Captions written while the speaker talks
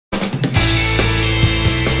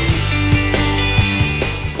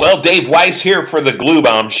Well, Dave Weiss here for the Glue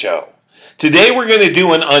Bomb Show. Today we're going to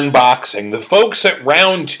do an unboxing. The folks at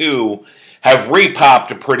Round 2 have repopped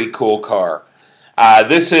a pretty cool car.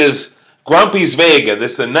 This is Grumpy's Vega.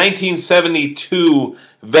 This is a 1972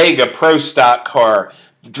 Vega Pro-Stock car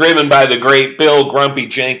driven by the great Bill Grumpy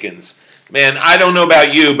Jenkins. Man, I don't know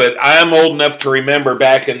about you, but I'm old enough to remember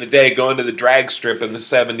back in the day going to the drag strip in the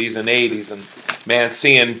 70s and 80s and, man,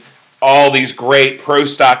 seeing all these great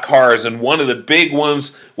pro-stock cars, and one of the big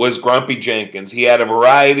ones was Grumpy Jenkins. He had a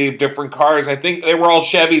variety of different cars. I think they were all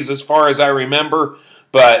Chevys as far as I remember,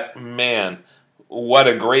 but man, what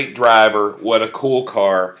a great driver, what a cool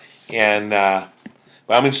car, and I'm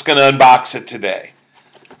just going to unbox it today.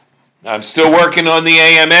 I'm still working on the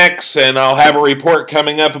AMX, and I'll have a report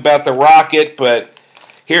coming up about the Rocket, but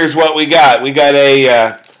here's what we got. We got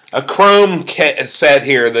a chrome set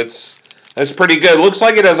here that's pretty good. Looks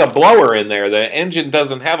like it has a blower in there. The engine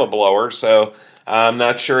doesn't have a blower, so I'm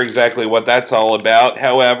not sure exactly what that's all about.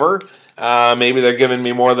 However, maybe they're giving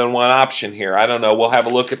me more than one option here. I don't know. We'll have a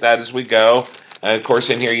look at that as we go. Of course,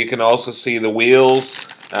 in here you can also see the wheels.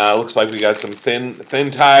 Looks like we got some thin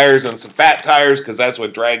tires and some fat tires because that's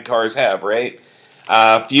what drag cars have, right?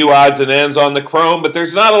 A few odds and ends on the chrome, but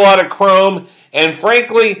there's not a lot of chrome. And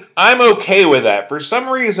frankly, I'm okay with that. For some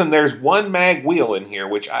reason, there's one mag wheel in here,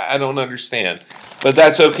 which I don't understand. But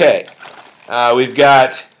that's okay. We've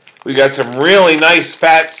got some really nice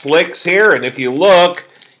fat slicks here. And if you look,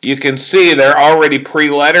 you can see they're already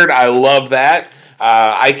pre-lettered. I love that.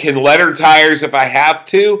 I can letter tires if I have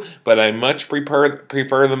to, but I much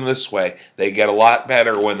prefer them this way. They get a lot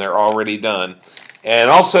better when they're already done. And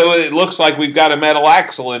also, it looks like we've got a metal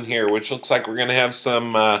axle in here, which looks like we're going to have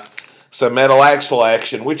some metal axle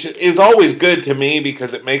action, which is always good to me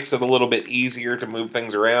because it makes it a little bit easier to move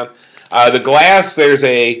things around. The glass, there's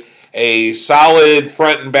a solid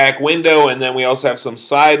front and back window, and then we also have some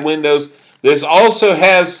side windows. This also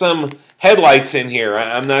has some headlights in here.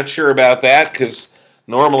 I'm not sure about that because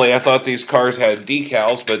normally I thought these cars had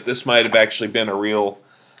decals, but this might have actually been a real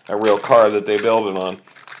car that they built it on.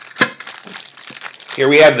 Here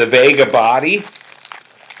we have the Vega body.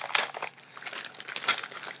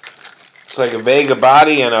 It's like a Vega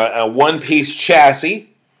body and a one-piece chassis.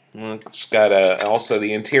 It's got also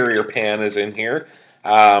the interior pan is in here.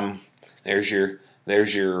 There's your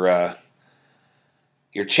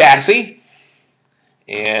chassis,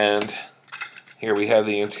 and here we have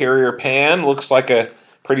the interior pan. Looks like a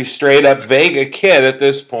pretty straight-up Vega kit at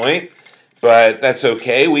this point, but that's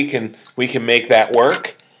okay. We can make that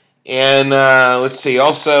work. And let's see.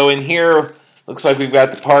 Also in here, looks like we've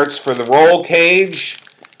got the parts for the roll cage.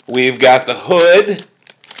 We've got the hood,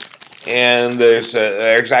 and there's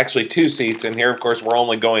actually two seats in here. Of course, we're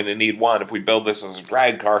only going to need one if we build this as a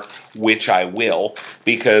drag car, which I will,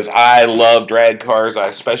 because I love drag cars. I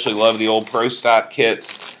especially love the old Pro Stock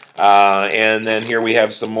kits. And then here we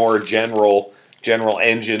have some more general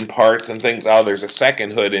engine parts and things. Oh, there's a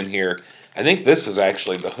second hood in here. I think this is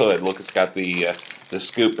actually the hood. Look, it's got the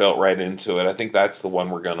scoop built right into it. I think that's the one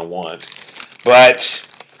we're going to want. But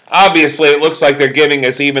obviously, it looks like they're giving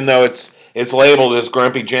us, even though it's labeled as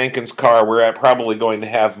Grumpy Jenkins' car, we're probably going to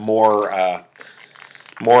have more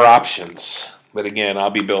options. But again, I'll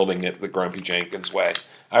be building it the Grumpy Jenkins way.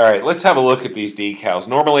 All right, let's have a look at these decals.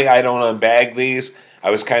 Normally, I don't unbag these. I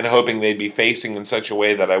was kind of hoping they'd be facing in such a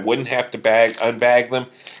way that I wouldn't have to unbag them,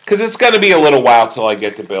 because it's going to be a little while till I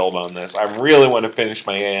get to build on this. I really want to finish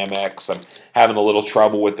my AMX. I'm having a little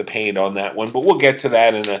trouble with the paint on that one, but we'll get to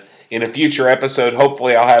that in a future episode.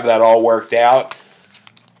 Hopefully I'll have that all worked out.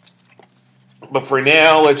 But for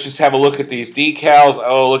now, let's just have a look at these decals.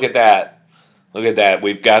 Oh, look at that. Look at that.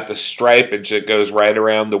 We've got the stripage that goes right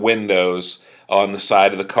around the windows on the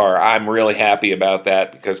side of the car. I'm really happy about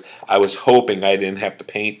that because I was hoping I didn't have to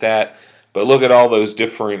paint that. But look at all those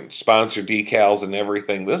different sponsor decals and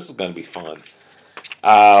everything. This is going to be fun.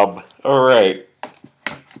 All right.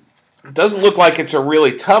 It doesn't look like it's a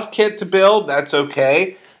really tough kit to build. That's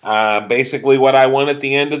okay. Basically what I want at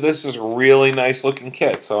the end of this is a really nice looking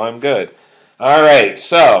kit, so I'm good. All right,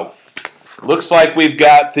 so looks like we've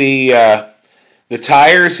got the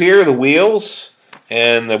tires here, the wheels,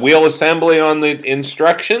 and the wheel assembly on the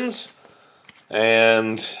instructions.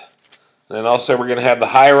 And then also we're going to have the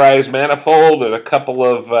high-rise manifold and a couple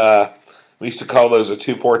of, we used to call those a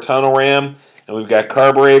 2-4 tunnel ram. And we've got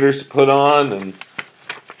carburetors to put on. And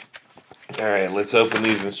all right, let's open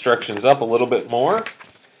these instructions up a little bit more.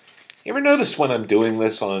 You ever notice when I'm doing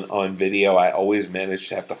this on video, I always manage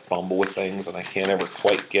to have to fumble with things and I can't ever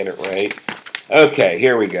quite get it right? Okay,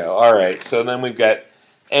 here we go. All right, so then we've got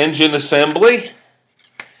engine assembly.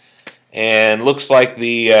 And looks like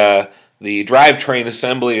the The drivetrain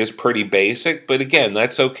assembly is pretty basic, but again,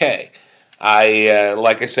 that's okay.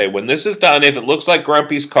 Like I say, when this is done, if it looks like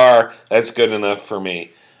Grumpy's car, that's good enough for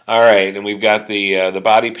me. All right, and we've got the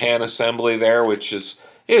body pan assembly there, which is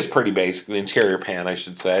pretty basic, the interior pan, I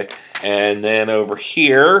should say. And then over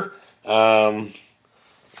here,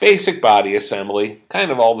 basic body assembly,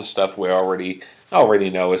 kind of all the stuff we already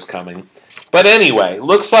know is coming. But anyway,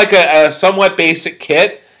 looks like a somewhat basic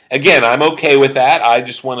kit. Again, I'm okay with that. I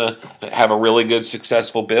just want to have a really good,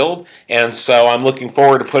 successful build. And so I'm looking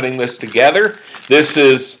forward to putting this together. This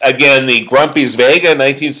is, again, the Grumpy's Vega,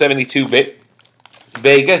 1972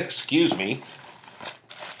 Vega, excuse me,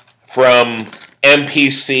 from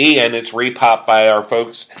MPC, and it's repop by our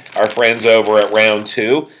friends over at Round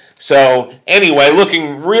 2. So anyway,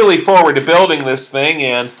 looking really forward to building this thing,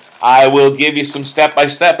 and I will give you some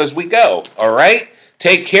step-by-step as we go. All right?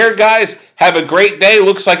 Take care, guys. Have a great day.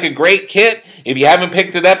 Looks like a great kit. If you haven't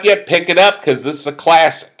picked it up yet, pick it up because this is a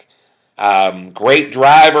classic. Great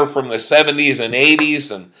driver from the 70s and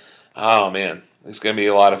 80s. And oh, man, it's going to be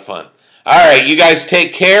a lot of fun. All right, you guys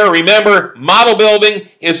take care. Remember, model building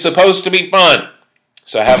is supposed to be fun.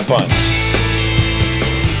 So have fun.